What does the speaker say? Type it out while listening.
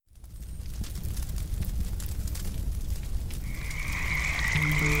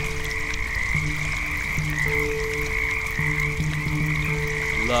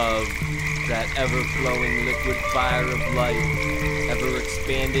that ever-flowing liquid fire of life,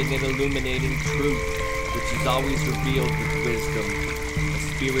 ever-expanding and illuminating truth, which is always revealed with wisdom, a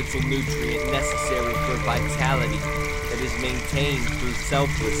spiritual nutrient necessary for vitality that is maintained through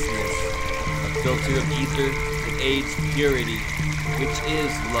selflessness, a filter of ether that aids purity, which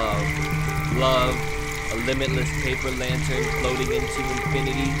is love. Love, a limitless paper lantern floating into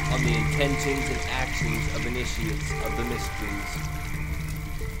infinity on the intentions and actions of initiates of the mysteries.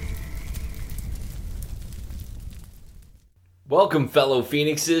 Welcome, fellow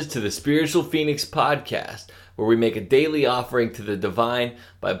Phoenixes, to the Spiritual Phoenix Podcast, where we make a daily offering to the divine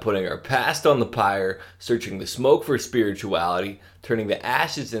by putting our past on the pyre, searching the smoke for spirituality, turning the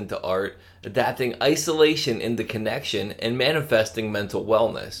ashes into art, adapting isolation into connection, and manifesting mental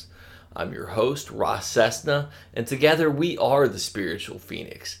wellness. I'm your host, Cessna, and together we are the Spiritual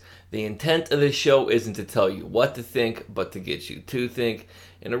Phoenix. The intent of this show isn't to tell you what to think, but to get you to think,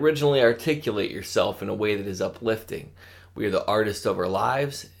 and originally articulate yourself in a way that is uplifting. We are the artists of our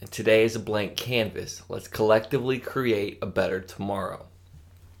lives, and today is a blank canvas. Let's collectively create a better tomorrow.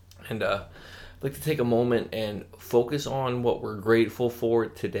 And I'd like to take a moment and focus on what we're grateful for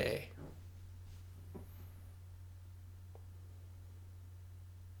today.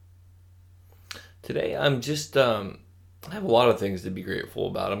 Today I'm just, I have a lot of things to be grateful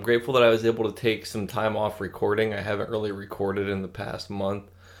about. I'm grateful that I was able to take some time off recording. I haven't really recorded in the past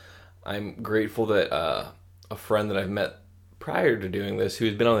month. I'm grateful that a friend that I've met prior to doing this,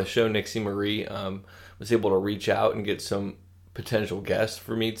 who's been on the show, Nixie Marie, was able to reach out and get some potential guests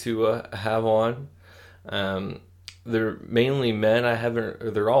for me to have on. They're mainly men.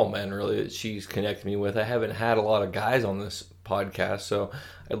 They're all men really that she's connected me with. I haven't had a lot of guys on this podcast, so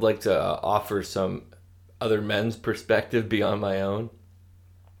I'd like to offer some other men's perspective beyond my own.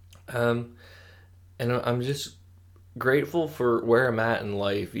 And I'm just grateful for where I'm at in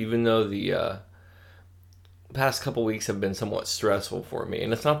life, even though the past couple weeks have been somewhat stressful for me.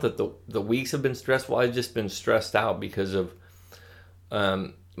 And it's not that the weeks have been stressful, I've just been stressed out because of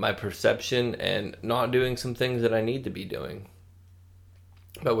my perception and not doing some things that I need to be doing.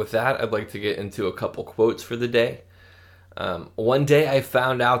 But with that, I'd like to get into a couple quotes for the day. One day I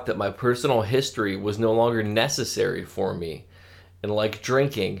found out that my personal history was no longer necessary for me. And like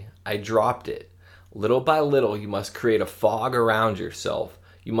drinking, I dropped it. Little by little, you must create a fog around yourself.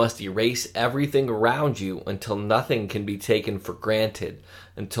 You must erase everything around you until nothing can be taken for granted,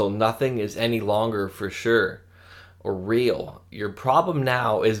 until nothing is any longer for sure or real. Your problem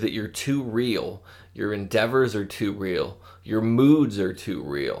now is that you're too real. Your endeavors are too real. Your moods are too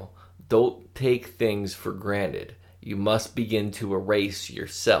real. Don't take things for granted. You must begin to erase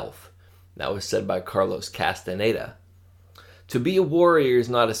yourself. That was said by Carlos Castaneda. To be a warrior is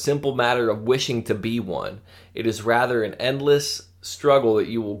not a simple matter of wishing to be one. It is rather an endless struggle that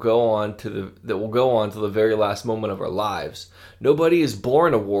will go on to the very last moment of our lives. Nobody is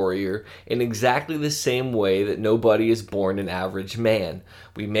born a warrior in exactly the same way that nobody is born an average man.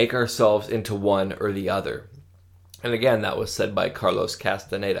 We make ourselves into one or the other. And again, that was said by Carlos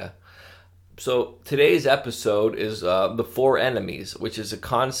Castaneda. So today's episode is the four enemies, which is a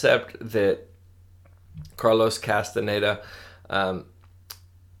concept that Carlos Castaneda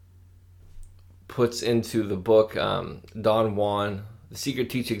puts into the book Don Juan, The Secret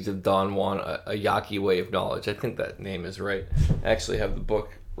Teachings of Don Juan, a Yaqui Way of Knowledge. I think that name is right. I actually have the book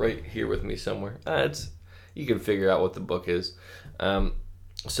right here with me somewhere. You can figure out what the book is.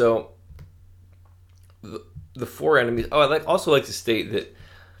 So the four enemies. Oh, I'd also like to state that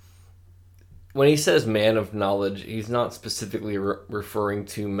when he says man of knowledge, he's not specifically referring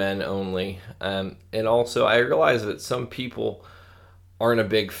to men only. And also, I realize that some people aren't a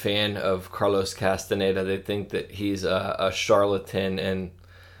big fan of Carlos Castaneda. They think that he's a charlatan and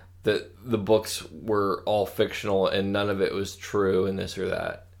that the books were all fictional and none of it was true and this or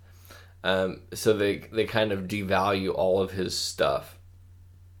that. So they kind of devalue all of his stuff.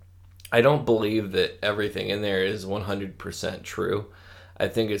 I don't believe that everything in there is 100% true. I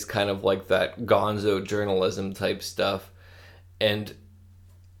think it's kind of like that gonzo journalism type stuff. And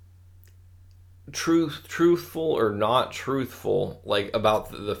truthful or not truthful, like about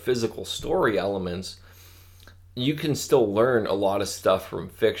the physical story elements, you can still learn a lot of stuff from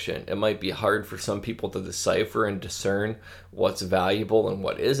fiction. It might be hard for some people to decipher and discern what's valuable and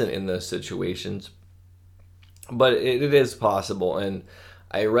what isn't in those situations, but it is possible. And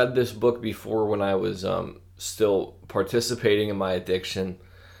I read this book before when I was still participating in my addiction,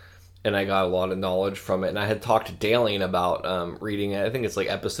 and I got a lot of knowledge from it. And I had talked to Dalian about reading it. I think it's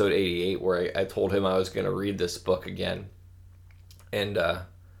like episode 88 where I told him I was going to read this book again. And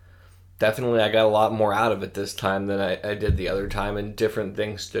definitely I got a lot more out of it this time than I did the other time, and different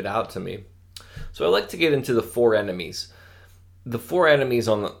things stood out to me. So I like to get into the four enemies. The four enemies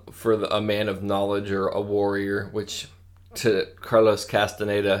for a man of knowledge or a warrior, which to Carlos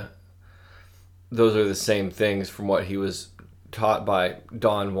Castaneda, those are the same things from what he was taught by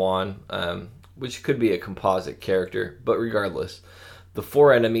Don Juan, which could be a composite character, but regardless, the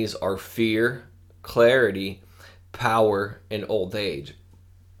four enemies are fear, clarity, power, and old age.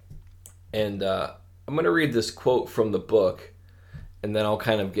 And I'm going to read this quote from the book, and then I'll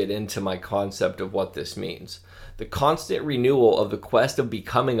kind of get into my concept of what this means. The constant renewal of the quest of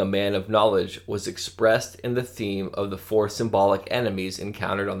becoming a man of knowledge was expressed in the theme of the four symbolic enemies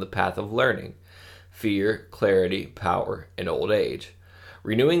encountered on the path of learning: fear, clarity, power, and old age.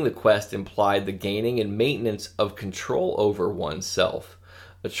 Renewing the quest implied the gaining and maintenance of control over oneself.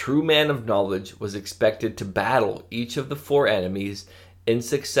 A true man of knowledge was expected to battle each of the four enemies in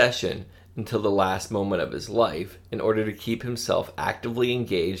succession until the last moment of his life in order to keep himself actively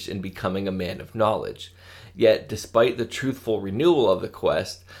engaged in becoming a man of knowledge. Yet, despite the truthful renewal of the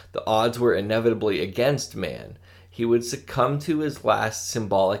quest, the odds were inevitably against man. He would succumb to his last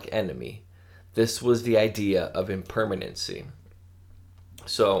symbolic enemy. This was the idea of impermanency.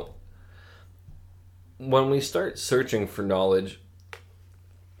 So, when we start searching for knowledge,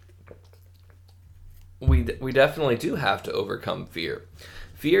 we definitely do have to overcome fear.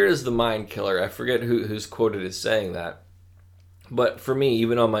 Fear is the mind killer. I forget who's quoted as saying that. But for me,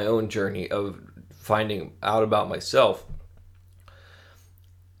 even on my own journey of finding out about myself,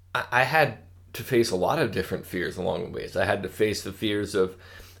 I had to face a lot of different fears along the ways. I had to face the fears of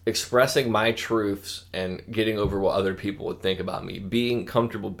expressing my truths and getting over what other people would think about me, being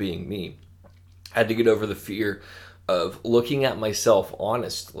comfortable being me. I had to get over the fear of looking at myself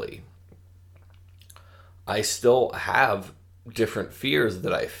honestly. I still have different fears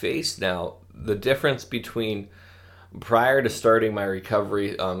that I face now. The difference between prior to starting my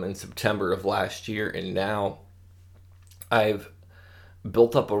recovery in September of last year and now, I've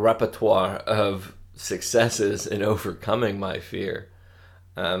built up a repertoire of successes in overcoming my fear.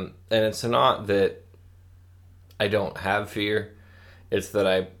 And it's not that I don't have fear, it's that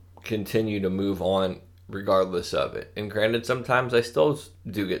I continue to move on regardless of it. And granted, sometimes I still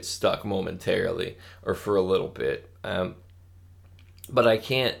do get stuck momentarily or for a little bit. But I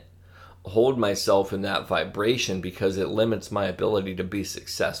can't hold myself in that vibration because it limits my ability to be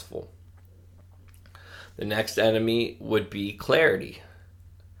successful. The next enemy would be clarity.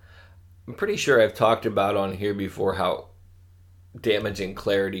 I'm pretty sure I've talked about on here before how damaging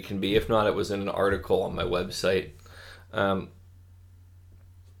clarity can be. If not, it was in an article on my website. But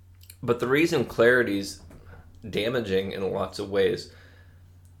the reason clarity's damaging in lots of ways,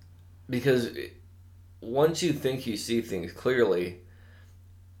 because once you think you see things clearly,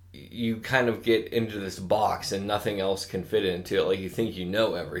 you kind of get into this box and nothing else can fit into it. Like, you think you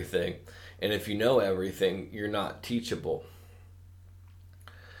know everything, and if you know everything, you're not teachable.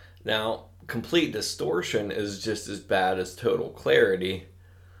 Now, complete distortion is just as bad as total clarity.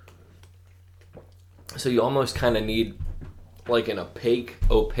 So you almost kind of need like an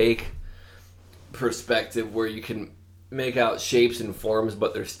opaque perspective where you can make out shapes and forms,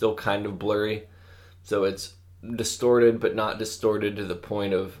 but they're still kind of blurry. So it's distorted, but not distorted to the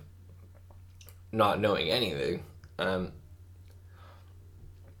point of not knowing anything. And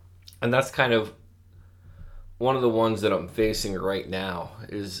that's kind of one of the ones that I'm facing right now,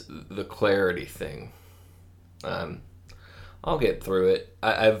 is the clarity thing. I'll get through it.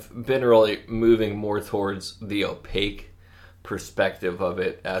 I've been really moving more towards the opaque perspective of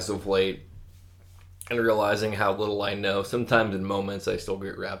it as of late, and realizing how little I know. Sometimes in moments I still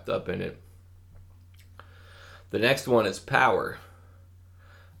get wrapped up in it. The next one is power.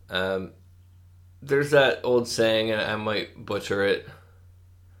 There's that old saying, and I might butcher it: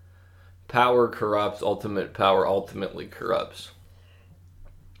 power corrupts, ultimate power ultimately corrupts.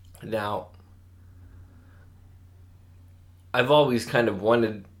 Now, I've always kind of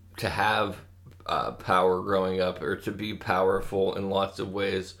wanted to have power growing up, or to be powerful in lots of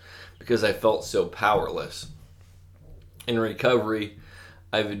ways, because I felt so powerless. In recovery,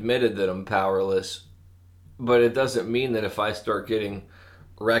 I've admitted that I'm powerless, but it doesn't mean that if I start getting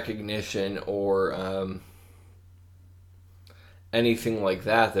recognition or anything like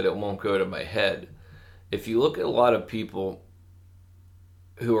that it won't go to my head. If you look at a lot of people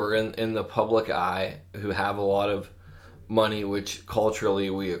who are in the public eye, who have a lot of money, which culturally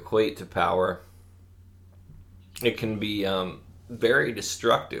we equate to power, it can be very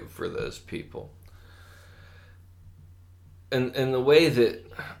destructive for those people. And the way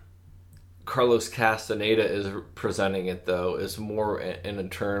that Carlos Castaneda is presenting it, though, is more in a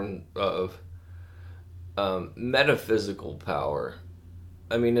term of metaphysical power.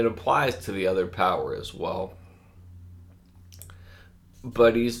 I mean, it applies to the other power as well.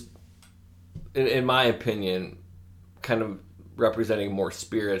 But he's, in my opinion, kind of representing more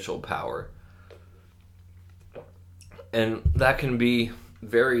spiritual power. And that can be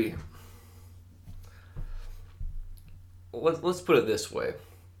very... Let's put it this way.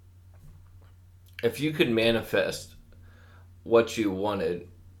 If you could manifest what you wanted,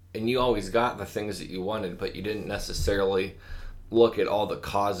 and you always got the things that you wanted, but you didn't necessarily look at all the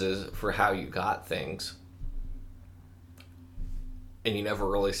causes for how you got things, and you never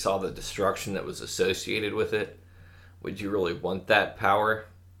really saw the destruction that was associated with it, would you really want that power?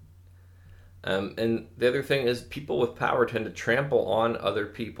 And the other thing is, people with power tend to trample on other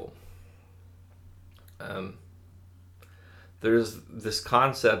people. There's this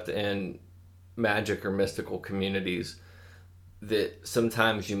concept in magic or mystical communities that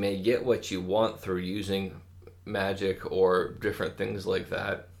sometimes you may get what you want through using magic or different things like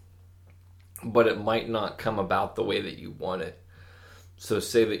that, but it might not come about the way that you want it. So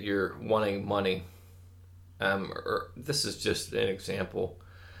say that you're wanting money, or this is just an example,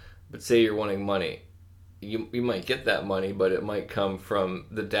 but say you're wanting money. You might get that money, but it might come from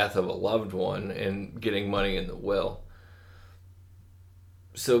the death of a loved one and getting money in the will.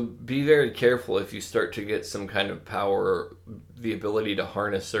 So be very careful if you start to get some kind of power or the ability to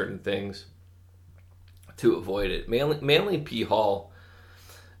harness certain things to avoid it. Manly P. Hall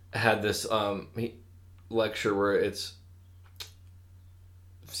had this lecture where it's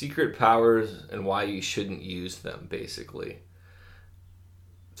secret powers and why you shouldn't use them, basically.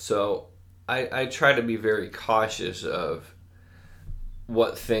 So I try to be very cautious of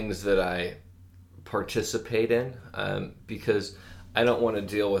what things that I participate in, because I don't want to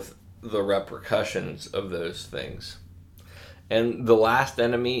deal with the repercussions of those things. And the last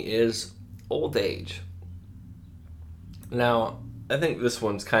enemy is old age. Now, I think this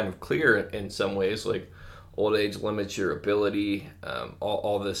one's kind of clear in some ways, like old age limits your ability,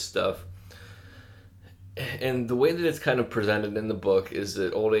 all this stuff. And the way that it's kind of presented in the book is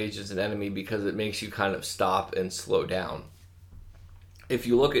that old age is an enemy because it makes you kind of stop and slow down. If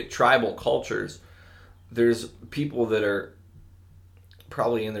you look at tribal cultures, there's people that are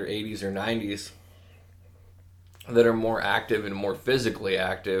probably in their 80s or 90s that are more active and more physically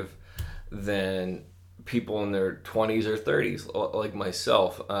active than people in their 20s or 30s, like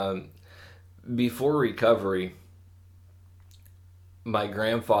myself. Before recovery, my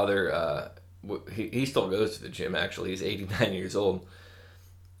grandfather, he still goes to the gym, actually. He's 89 years old.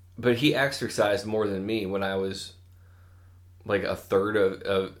 But he exercised more than me when I was like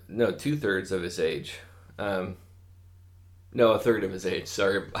two-thirds of his age. No, a third of his age.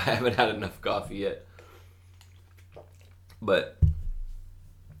 Sorry, I haven't had enough coffee yet. But,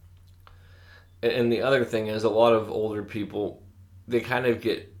 and the other thing is, a lot of older people, they kind of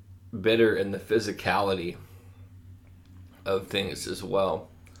get bitter in the physicality of things as well.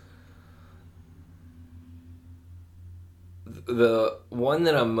 The one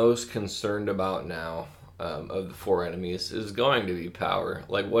that I'm most concerned about now, of the four enemies, is going to be power.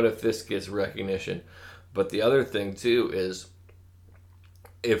 Like, what if this gets recognition? But the other thing, too, is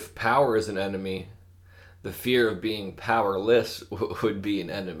if power is an enemy, the fear of being powerless would be an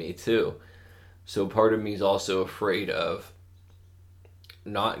enemy, too. So part of me is also afraid of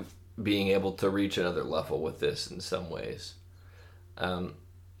not being able to reach another level with this in some ways. In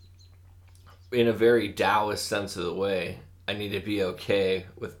a very Taoist sense of the way, I need to be okay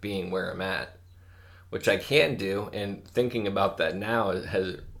with being where I'm at, which I can do, and thinking about that now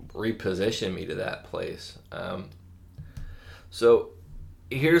has reposition me to that place. So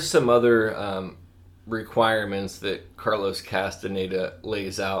here's some other requirements that Carlos Castaneda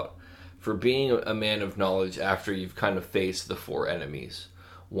lays out for being a man of knowledge after you've kind of faced the four enemies.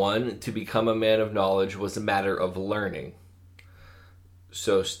 1, to become a man of knowledge was a matter of learning.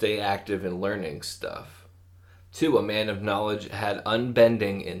 So stay active in learning stuff. 2, a man of knowledge had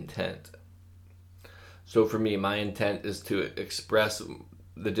unbending intent. So for me, my intent is to express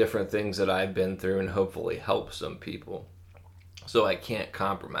the different things that I've been through and hopefully help some people. So I can't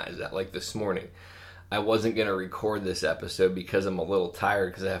compromise that. Like this morning, I wasn't going to record this episode because I'm a little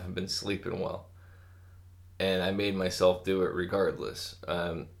tired because I haven't been sleeping well. And I made myself do it regardless.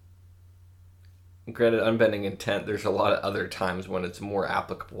 Granted, unbending intent, there's a lot of other times when it's more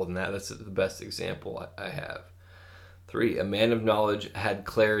applicable than that. That's the best example I have. 3, a man of knowledge had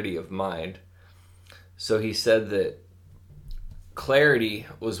clarity of mind. So he said that clarity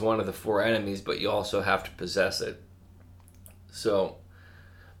was one of the four enemies, but you also have to possess it. So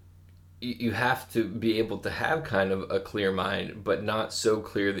you have to be able to have kind of a clear mind, but not so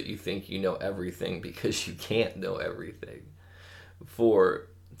clear that you think you know everything, because you can't know everything. For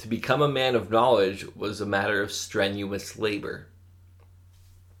to become a man of knowledge was a matter of strenuous labor.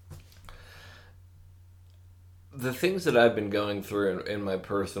 The things that I've been going through in my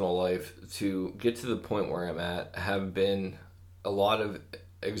personal life to get to the point where I'm at have been a lot of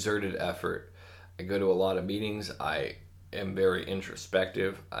exerted effort. I go to a lot of meetings. I am very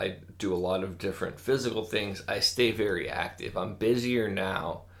introspective. I do a lot of different physical things. I stay very active. I'm busier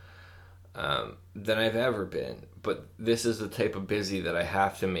now than I've ever been. But this is the type of busy that I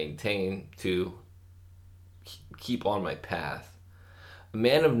have to maintain to keep on my path. A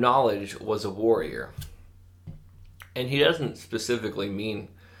man of knowledge was a warrior. And he doesn't specifically mean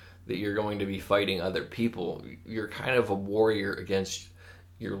that you're going to be fighting other people. You're kind of a warrior against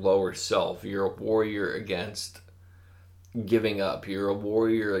your lower self. You're a warrior against giving up. You're a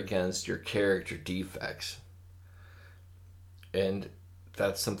warrior against your character defects. And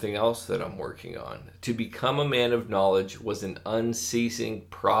that's something else that I'm working on. To become a man of knowledge was an unceasing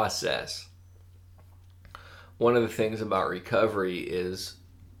process. One of the things about recovery is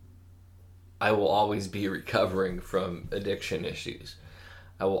I will always be recovering from addiction issues.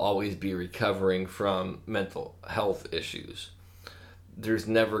 I will always be recovering from mental health issues. There's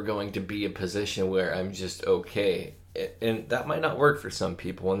never going to be a position where I'm just okay. And that might not work for some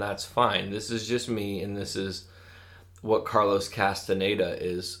people, and that's fine. This is just me, and this is what Carlos Castaneda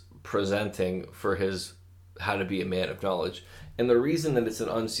is presenting for his How to Be a Man of Knowledge. And the reason that it's an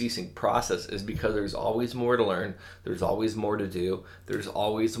unceasing process is because there's always more to learn. There's always more to do. There's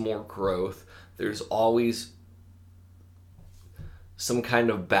always more growth. There's always some kind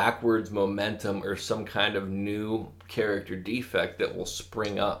of backwards momentum or some kind of new character defect that will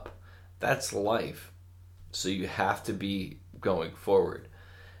spring up. That's life. So you have to be going forward.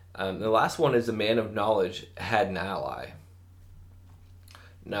 The last one is a man of knowledge had an ally.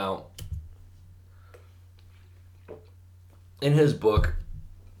 Now, in his book,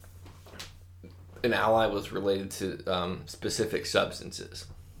 an ally was related to specific substances.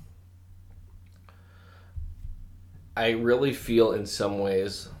 I really feel in some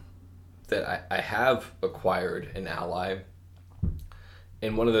ways that I have acquired an ally.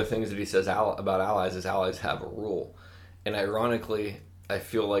 And one of the things that he says about allies is allies have a rule. And ironically, I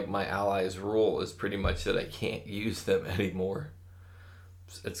feel like my ally's rule is pretty much that I can't use them anymore.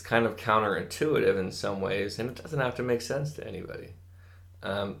 It's kind of counterintuitive in some ways, and it doesn't have to make sense to anybody.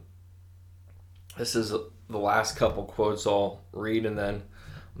 This is the last couple quotes I'll read, and then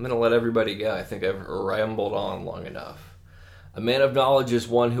I'm going to let everybody go. I think I've rambled on long enough. A man of knowledge is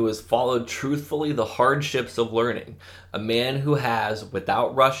one who has followed truthfully the hardships of learning. A man who has,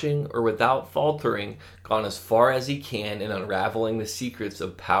 without rushing or without faltering, gone as far as he can in unraveling the secrets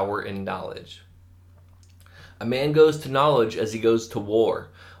of power and knowledge. A man goes to knowledge as he goes to war,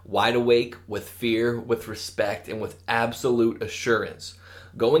 wide awake, with fear, with respect, and with absolute assurance.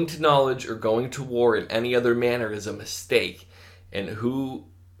 Going to knowledge or going to war in any other manner is a mistake, and whoever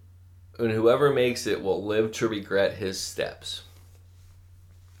makes it will live to regret his steps.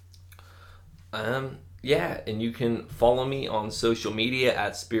 And you can follow me on social media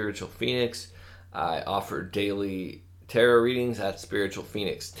at Spiritual Phoenix. I offer daily tarot readings at Spiritual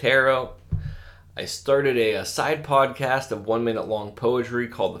Phoenix Tarot. I started a side podcast of 1 minute long poetry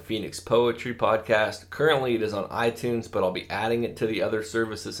called the Phoenix Poetry Podcast. Currently it is on iTunes, but I'll be adding it to the other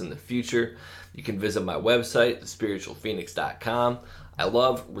services in the future. You can visit my website, thespiritualphoenix.com. I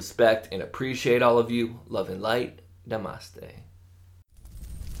love, respect, and appreciate all of you. Love and light. Namaste.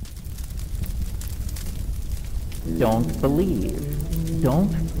 Don't believe. Don't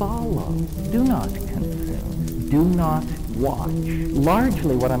follow. Do not consume. Do not watch.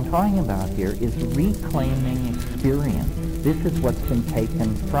 Largely what I'm talking about here is reclaiming experience. This is what's been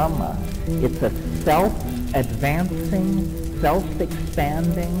taken from us. It's a self-advancing,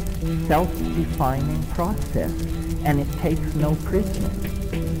 self-expanding, self-defining process. And it takes no prisoners.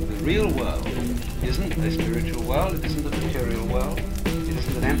 The real world isn't a spiritual world, it isn't a material world, it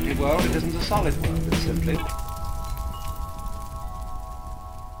isn't an empty world, it isn't a solid world. It's simply